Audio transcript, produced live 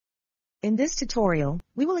In this tutorial,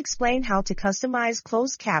 we will explain how to customize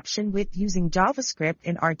closed caption width using JavaScript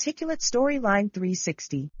in Articulate Storyline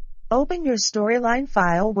 360. Open your Storyline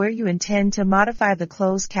file where you intend to modify the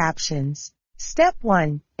closed captions. Step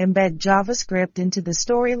 1. Embed JavaScript into the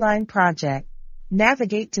Storyline project.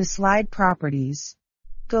 Navigate to Slide Properties.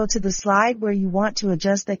 Go to the slide where you want to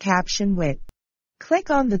adjust the caption width.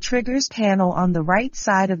 Click on the Triggers panel on the right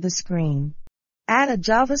side of the screen. Add a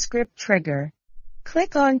JavaScript trigger.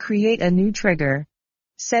 Click on Create a new trigger.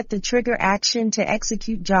 Set the trigger action to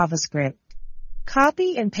execute JavaScript.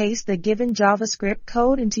 Copy and paste the given JavaScript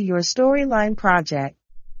code into your Storyline project.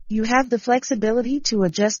 You have the flexibility to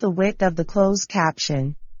adjust the width of the closed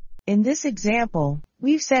caption. In this example,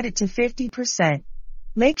 we've set it to 50%.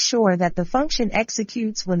 Make sure that the function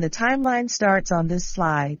executes when the timeline starts on this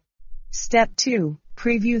slide. Step 2.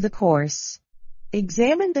 Preview the course.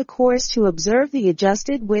 Examine the course to observe the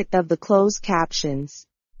adjusted width of the closed captions.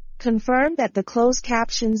 Confirm that the closed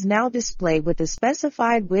captions now display with the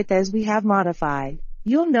specified width as we have modified.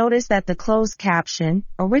 You'll notice that the closed caption,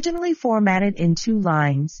 originally formatted in 2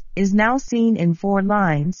 lines, is now seen in 4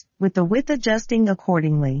 lines, with the width adjusting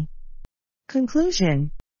accordingly.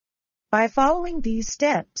 Conclusion. By following these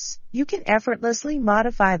steps, you can effortlessly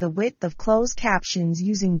modify the width of closed captions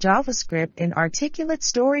using JavaScript in Articulate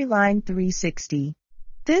Storyline 360.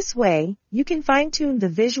 This way, you can fine-tune the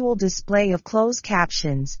visual display of closed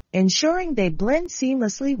captions, ensuring they blend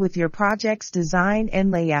seamlessly with your project's design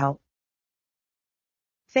and layout.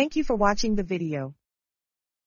 Thank you for watching the video.